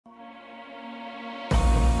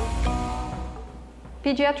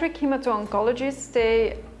Pediatric hemato-oncologists,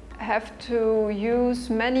 they have to use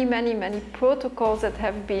many protocols that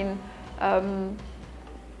have been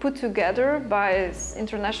put together by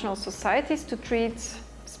international societies to treat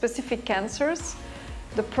specific cancers.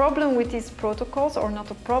 The problem with these protocols, or not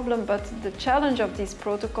a problem, but the challenge of these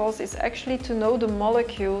protocols is actually to know the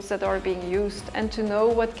molecules that are being used and to know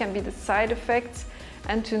what can be the side effects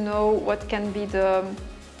and to know what can be the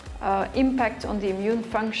impact on the immune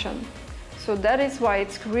function. So that is why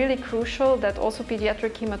it's really crucial that also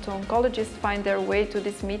pediatric hemato-oncologists find their way to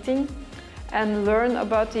this meeting and learn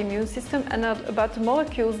about the immune system and about the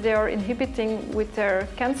molecules they are inhibiting with their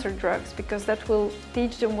cancer drugs, because that will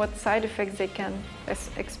teach them what side effects they can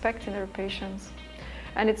expect in their patients.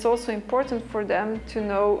 And it's also important for them to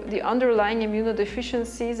know the underlying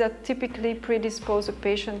immunodeficiencies that typically predispose a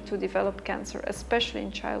patient to develop cancer, especially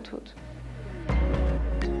in childhood.